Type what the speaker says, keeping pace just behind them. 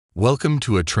Welcome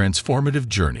to a transformative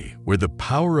journey where the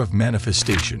power of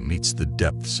manifestation meets the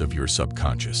depths of your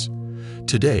subconscious.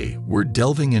 Today, we're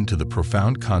delving into the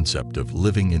profound concept of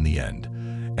living in the end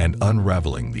and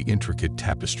unraveling the intricate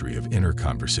tapestry of inner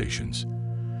conversations.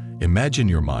 Imagine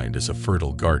your mind as a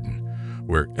fertile garden,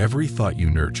 where every thought you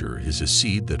nurture is a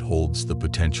seed that holds the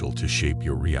potential to shape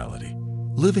your reality.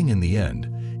 Living in the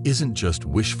end isn't just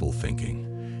wishful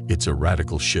thinking, it's a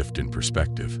radical shift in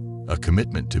perspective, a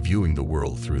commitment to viewing the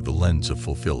world through the lens of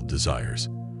fulfilled desires.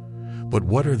 But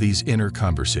what are these inner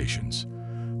conversations?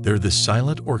 They're the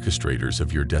silent orchestrators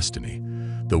of your destiny,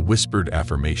 the whispered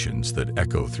affirmations that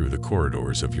echo through the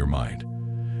corridors of your mind.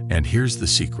 And here's the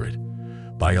secret.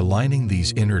 By aligning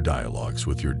these inner dialogues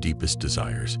with your deepest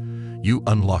desires, you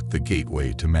unlock the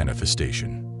gateway to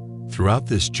manifestation. Throughout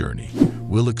this journey,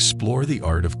 we'll explore the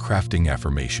art of crafting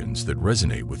affirmations that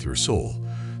resonate with your soul,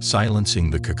 silencing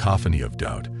the cacophony of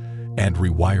doubt, and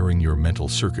rewiring your mental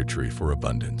circuitry for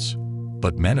abundance.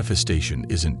 But manifestation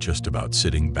isn't just about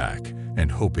sitting back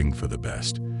and hoping for the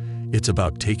best. It's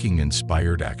about taking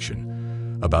inspired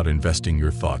action, about investing your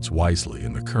thoughts wisely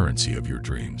in the currency of your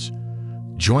dreams.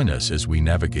 Join us as we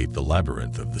navigate the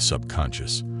labyrinth of the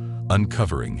subconscious,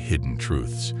 uncovering hidden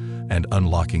truths and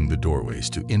unlocking the doorways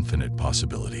to infinite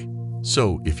possibility.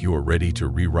 So, if you're ready to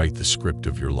rewrite the script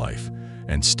of your life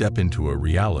and step into a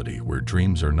reality where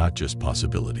dreams are not just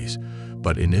possibilities,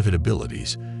 but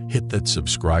inevitabilities, hit that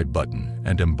subscribe button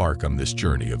and embark on this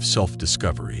journey of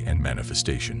self-discovery and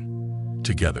manifestation.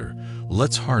 Together,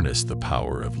 let's harness the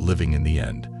power of living in the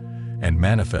end and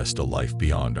manifest a life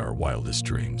beyond our wildest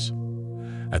dreams.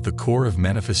 At the core of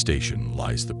manifestation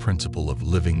lies the principle of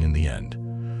living in the end,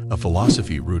 a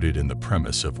philosophy rooted in the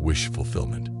premise of wish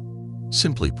fulfillment.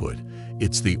 Simply put,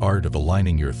 it's the art of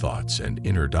aligning your thoughts and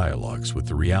inner dialogues with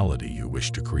the reality you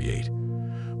wish to create.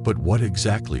 But what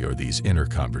exactly are these inner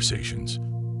conversations?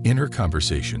 Inner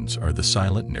conversations are the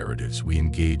silent narratives we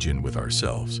engage in with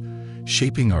ourselves,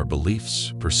 shaping our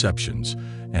beliefs, perceptions,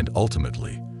 and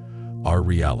ultimately, our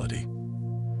reality.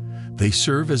 They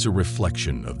serve as a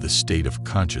reflection of the state of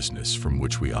consciousness from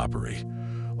which we operate,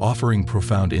 offering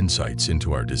profound insights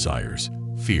into our desires,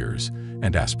 fears,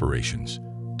 and aspirations.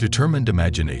 Determined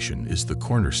imagination is the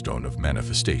cornerstone of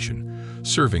manifestation,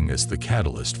 serving as the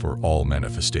catalyst for all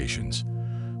manifestations.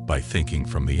 By thinking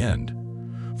from the end,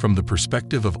 from the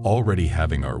perspective of already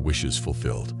having our wishes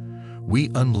fulfilled,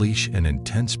 we unleash an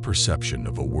intense perception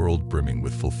of a world brimming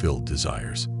with fulfilled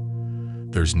desires.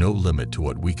 There's no limit to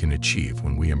what we can achieve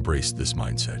when we embrace this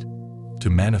mindset. To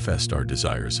manifest our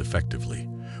desires effectively,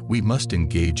 we must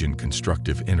engage in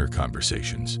constructive inner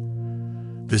conversations.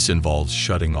 This involves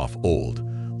shutting off old,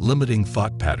 limiting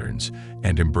thought patterns,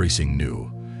 and embracing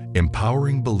new,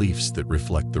 empowering beliefs that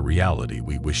reflect the reality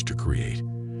we wish to create.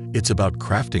 It's about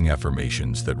crafting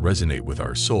affirmations that resonate with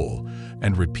our soul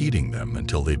and repeating them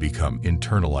until they become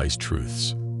internalized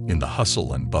truths. In the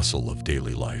hustle and bustle of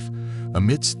daily life,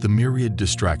 amidst the myriad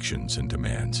distractions and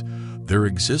demands, there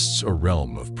exists a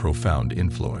realm of profound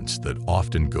influence that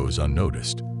often goes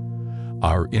unnoticed.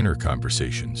 Our inner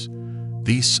conversations,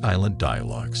 these silent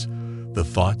dialogues, the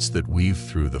thoughts that weave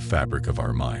through the fabric of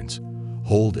our minds,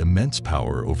 hold immense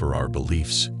power over our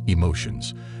beliefs,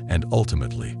 emotions, and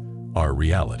ultimately, our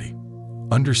reality.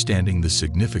 Understanding the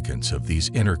significance of these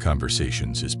inner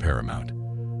conversations is paramount.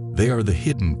 They are the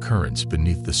hidden currents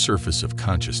beneath the surface of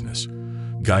consciousness,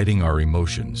 guiding our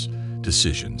emotions,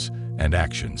 decisions, and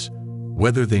actions.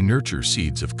 Whether they nurture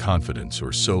seeds of confidence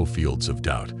or sow fields of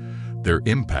doubt, their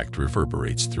impact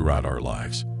reverberates throughout our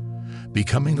lives.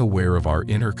 Becoming aware of our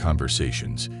inner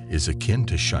conversations is akin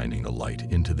to shining a light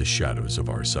into the shadows of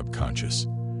our subconscious.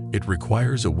 It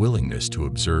requires a willingness to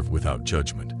observe without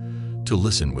judgment, to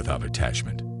listen without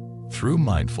attachment. Through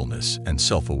mindfulness and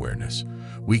self-awareness,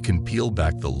 we can peel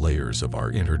back the layers of our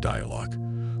inner dialogue,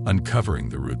 uncovering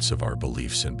the roots of our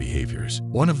beliefs and behaviors.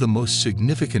 One of the most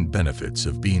significant benefits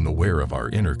of being aware of our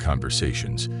inner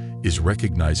conversations is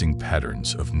recognizing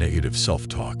patterns of negative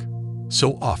self-talk.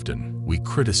 So often, we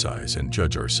criticize and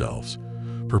judge ourselves,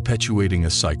 perpetuating a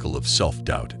cycle of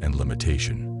self-doubt and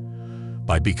limitation.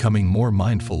 By becoming more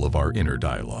mindful of our inner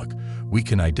dialogue, we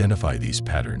can identify these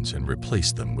patterns and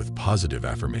replace them with positive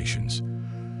affirmations.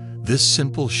 This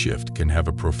simple shift can have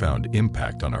a profound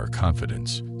impact on our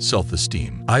confidence,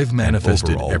 self-esteem. I've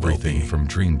manifested everything from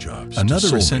dream jobs.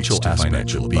 Another essential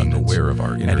aspect of being aware of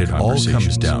our inner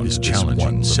conversations down is challenging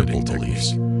one simple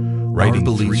beliefs. Writing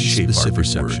beliefs shape our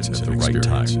perceptions at the right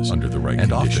time, under the right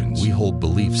conditions. And often we hold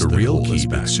beliefs that hold us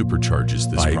back.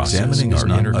 Supercharges this process. By examining our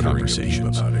inner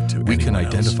conversations, we can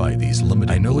identify these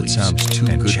limiting beliefs. I know it sounds too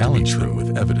good to be true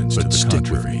with evidence, but stick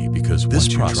with me because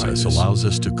this process allows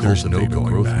us to cultivate a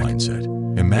growth mindset,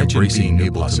 Imagine being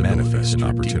able to manifest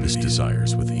your deepest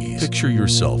desires with ease. Picture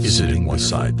yourself sitting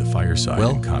beside the fireside.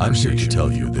 Well, I'm here to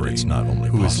tell you that it's not only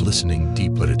who is listening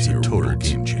deeply, but it's a total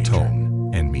game changer.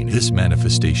 Tone and meaning. This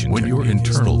manifestation, when your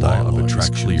internal law of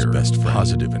attraction is best friend,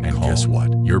 positive and calm. Guess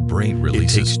what? Your brain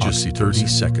releases just 30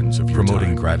 seconds of your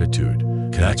promoting gratitude.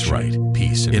 That's right,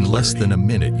 peace and in clarity. Less than a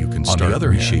minute, you can start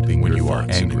reshaping when you are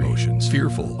angry, emotions,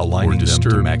 fearful, aligning or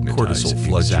disturbed, cortisol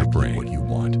floods your brain what you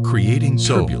want, creating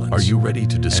turbulence. Are you ready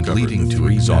to discover leading to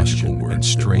exhaustion and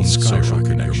strained social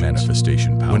connections? Your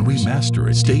manifestation powers. When we master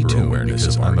it, stay tuned awareness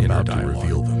because I'm about to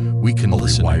reveal them. We can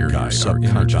listen and guide our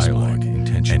inner dialogue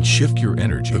and shift your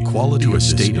energy. The quality to a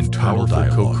state of powerful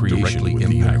co-creation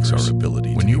impacts our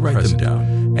ability when you write them down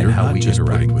and how we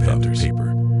interact with others.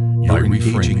 By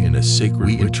reframing in a sacred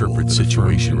we interpret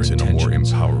situations in a more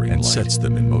empowering and sets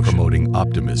them in motion, promoting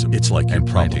optimism. It's like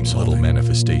implanting little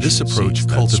manifestations. This approach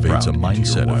cultivates a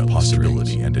mindset of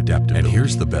possibility and adaptability. And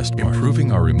here's the best part: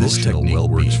 improving our emotional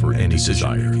well-being for any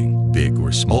desire, big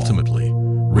or small. Ultimately,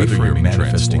 whether you're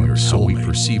manifesting your soul, we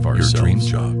perceive ourselves, your dream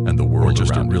job, and the world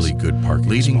just a really good parking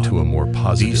leading spot. To a more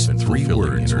positive and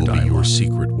fulfilling inner dialogue. Will be your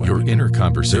secret weapon. Your inner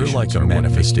conversations are like a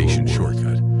manifestation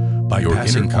shortcut. By your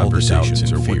inner conversations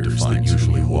and fears that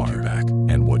usually hold you back,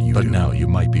 and what you do. But now you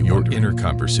might be wondering, your inner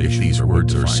conversations, if these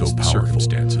words are so powerful,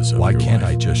 why can't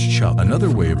I just shout? Another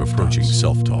way of approaching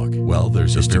self-talk, well,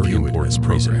 there's a very important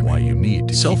reason why you need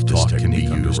to self-talk can be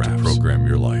used to program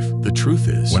your life. The truth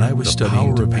is, when I was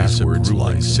studying to pass a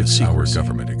grueling 6-hour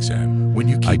government exam, when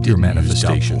you keep your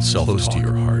manifestation close to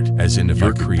your heart, as in if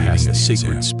you're creating a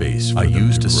sacred space, I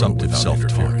used assumptive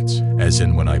self-talk, as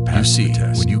in when I pass the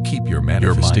test. When you keep your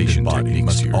manifestation body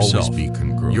must always be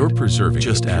congruent. You're preserving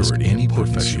just ask any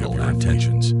professional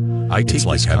intentions. I take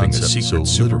like having a secret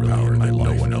superpower that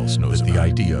no one else knows about. The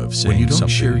idea of saying when you don't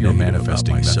share your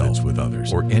manifesting methods with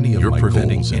others or any of my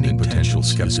goals any potential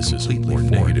skepticism or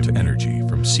negative energy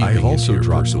from seeping I have also into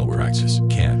your personal practice.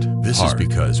 Can't. This is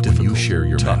because when you share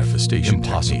your manifestation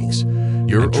techniques,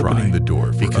 you're opening the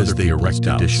door because they erect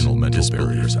additional mental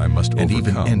barriers I must and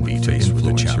even envy to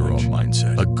influence your own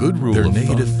mindset. A good rule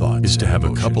of thumb is to have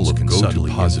a couple of go-to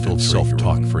positive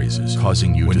self-talk phrases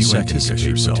causing you to anticipate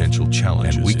yourself potential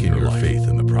challenges and weaken your faith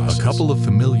in the process. A couple of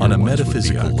familiar on a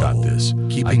metaphysical level,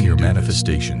 keeping your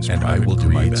manifestations and I will do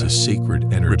my best. A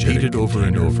sacred energy repeated over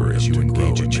and over as you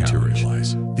engage in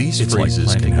materialize. These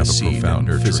phrases can have a profound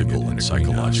physical and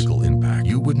psychological impact.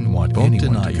 You wouldn't want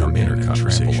anyone to come in and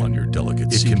trample on your delicate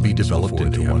it can be developed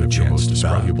into one of your most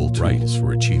valuable tools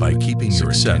for achieving by keeping your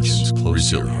intentions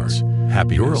close to your heart.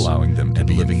 Happy you're allowing them to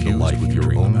be living the life with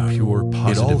your own pure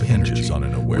positive energy on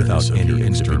an awareness without any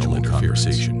external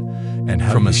conversation. And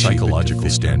from a psychological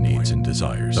standpoint and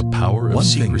desires, the power of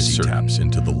secrecy taps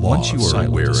into the law once you are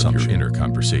aware of your inner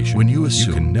conversation. When you assume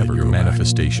you can never your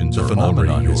manifestations the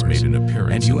phenomenon has made an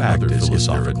appearance and you act as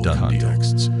philosophical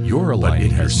contexts, you're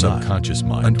aligning your subconscious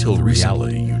mind until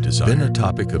reality you desire. Been a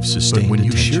topic of sustained when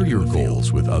you share your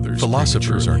goals with others,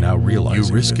 philosophers are now realizing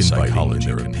you risk inviting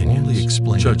their opinions, only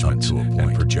explain judgments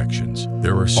and projections.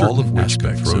 There are certain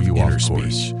aspects of you off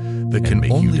course that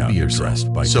can only be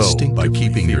addressed by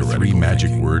keeping your 3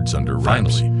 magic words under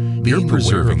wraps. Finally, you're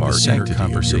preserving our inner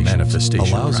conversation manifestation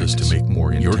allows us to make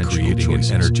more intentional choices. You're creating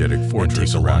an energetic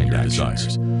fortress around your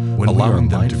desires. When allowing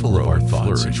them to grow our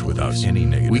thoughts without any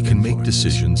negative we can make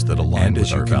decisions that align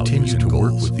with our values and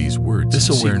work with these words. This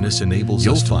awareness enables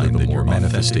us to live that your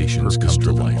manifestations come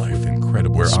to life with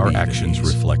incredible where our actions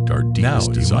reflect our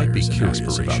deepest desires and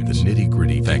aspirations. The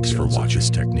nitty-gritty. Thanks for watching this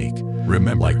technique.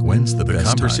 Remember, like when's the best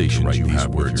conversation time to write these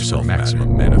words for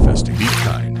maximum manifesting. Be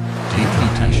kind,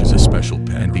 deeply use a special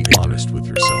pen, and be honest with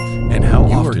yourself. And how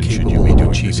often should you be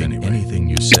achieving anything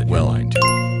you set your mind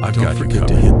to? I've got forget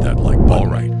to hit that like button. All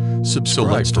right, subscribe so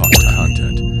let's talk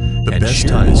content. The best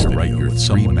time to write your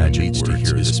 3 magic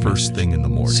words is first thing in the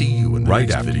morning. See you in the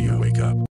next video. Wake up.